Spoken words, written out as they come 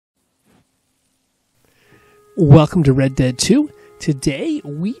Welcome to Red Dead 2. Today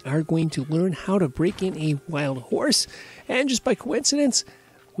we are going to learn how to break in a wild horse, and just by coincidence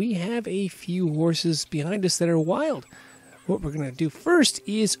we have a few horses behind us that are wild. What we're going to do first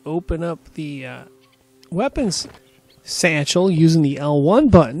is open up the weapons satchel using the L1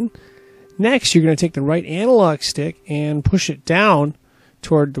 button. Next you're going to take the right analog stick and push it down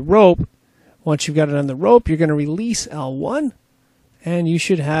toward the rope. Once you've got it on the rope, you're going to release L1 and you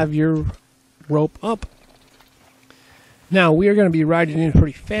should have your rope up. Now, we are going to be riding in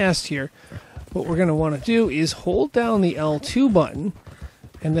pretty fast here. What we're going to want to do is hold down the L2 button,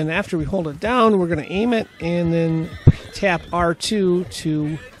 and then after we hold it down, we're going to aim it and then tap R2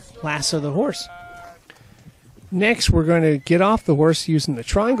 to lasso the horse. Next, we're going to get off the horse using the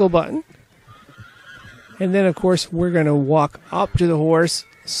triangle button. And then, of course, we're going to walk up to the horse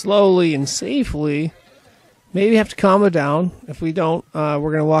slowly and safely. Maybe have to calm it down. If we don't, we're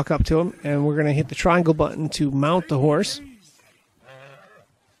going to walk up to him, and we're going to hit the triangle button to mount the horse.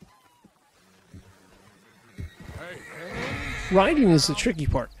 Riding is the tricky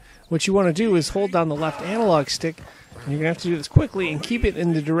part. What you want to do is hold down the left analog stick, and you're going to have to do this quickly and keep it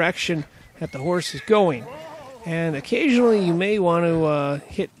in the direction that the horse is going. And occasionally you may want to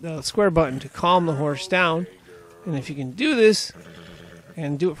hit the square button to calm the horse down. And if you can do this,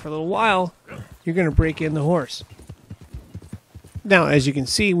 and do it for a little while, you're going to break in the horse. Now, as you can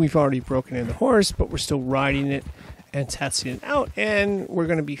see, we've already broken in the horse, but we're still riding it and testing it out, and we're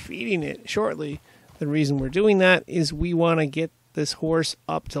going to be feeding it shortly. The reason we're doing that is we want to get this horse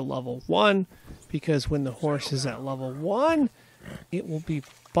up to level 1, because when the horse is at level 1, it will be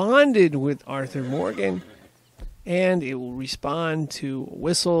bonded with Arthur Morgan, and it will respond to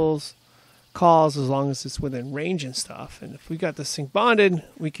whistles, calls, as long as it's within range and stuff. And if we got this thing bonded,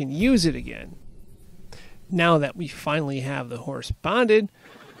 we can use it again. Now that we finally have the horse bonded,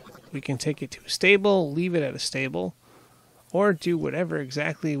 we can take it to a stable, leave it at a stable, or do whatever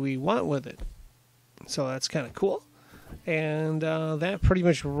exactly we want with it. So that's kind of cool. And that pretty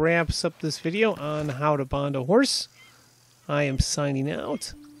much wraps up this video on how to bond a horse. I am signing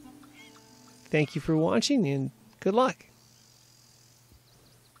out. Thank you for watching, and good luck.